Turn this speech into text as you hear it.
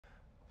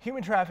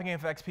Human trafficking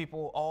affects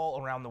people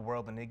all around the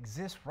world and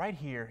exists right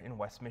here in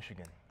West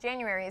Michigan.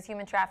 January is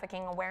Human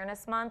Trafficking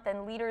Awareness Month,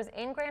 and leaders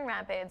in Grand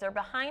Rapids are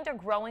behind a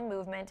growing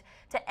movement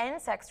to end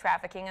sex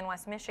trafficking in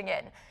West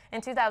Michigan. In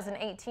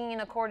 2018,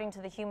 according to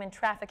the Human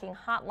Trafficking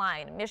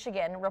Hotline,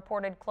 Michigan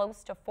reported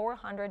close to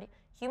 400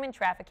 human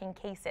trafficking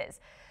cases.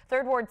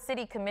 Third Ward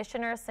City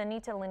Commissioner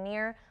Sanita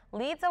Lanier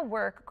leads a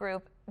work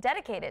group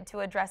dedicated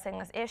to addressing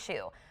this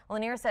issue.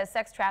 Lanier says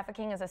sex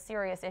trafficking is a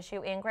serious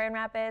issue in Grand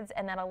Rapids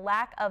and that a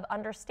lack of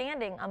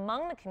understanding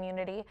among the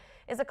community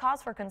is a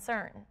cause for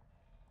concern.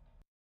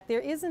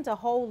 There isn't a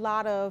whole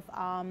lot of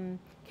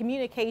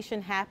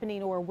communication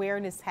happening or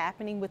awareness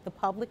happening with the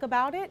public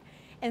about it.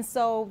 And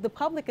so the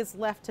public is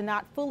left to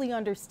not fully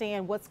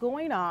understand what's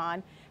going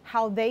on,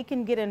 how they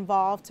can get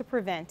involved to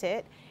prevent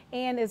it,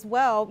 and as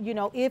well, you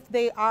know, if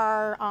they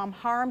are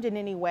harmed in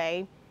any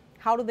way,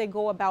 how do they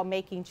go about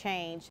making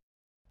change?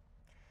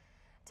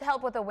 To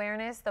help with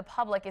awareness, the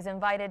public is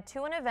invited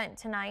to an event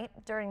tonight.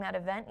 During that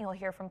event, you'll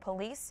hear from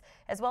police,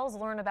 as well as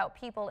learn about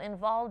people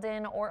involved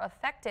in or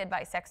affected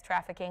by sex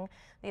trafficking.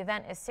 The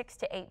event is 6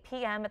 to 8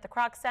 p.m. at the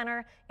Kroc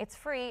Center. It's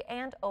free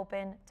and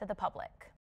open to the public.